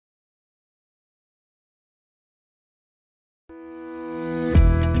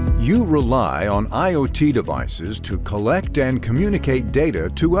You rely on IoT devices to collect and communicate data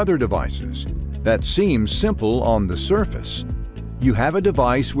to other devices. That seems simple on the surface. You have a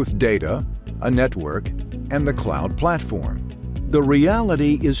device with data, a network, and the cloud platform. The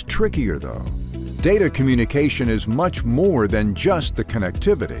reality is trickier though. Data communication is much more than just the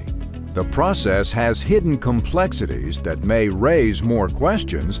connectivity. The process has hidden complexities that may raise more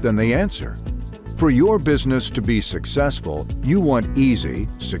questions than they answer. For your business to be successful, you want easy,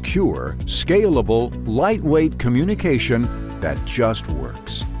 secure, scalable, lightweight communication that just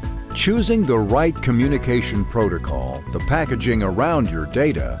works. Choosing the right communication protocol, the packaging around your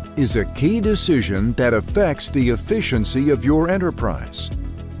data, is a key decision that affects the efficiency of your enterprise.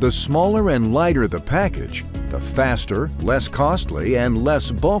 The smaller and lighter the package, the faster, less costly, and less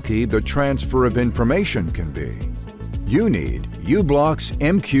bulky the transfer of information can be. You need u-blox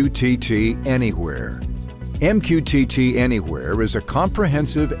MQTT Anywhere. MQTT Anywhere is a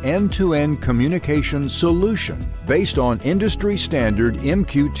comprehensive end-to-end communication solution based on industry-standard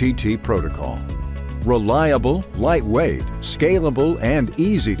MQTT protocol. Reliable, lightweight, scalable, and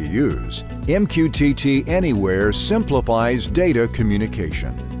easy to use, MQTT Anywhere simplifies data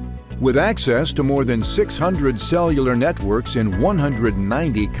communication. With access to more than 600 cellular networks in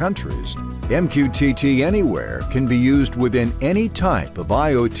 190 countries, MQTT Anywhere can be used within any type of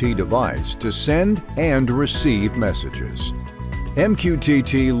IoT device to send and receive messages.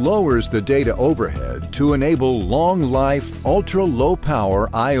 MQTT lowers the data overhead to enable long-life, ultra-low-power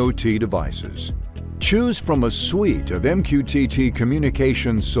IoT devices. Choose from a suite of MQTT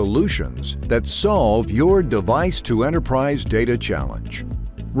communication solutions that solve your device-to-enterprise data challenge.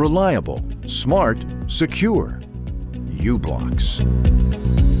 Reliable, smart, secure. u-blox.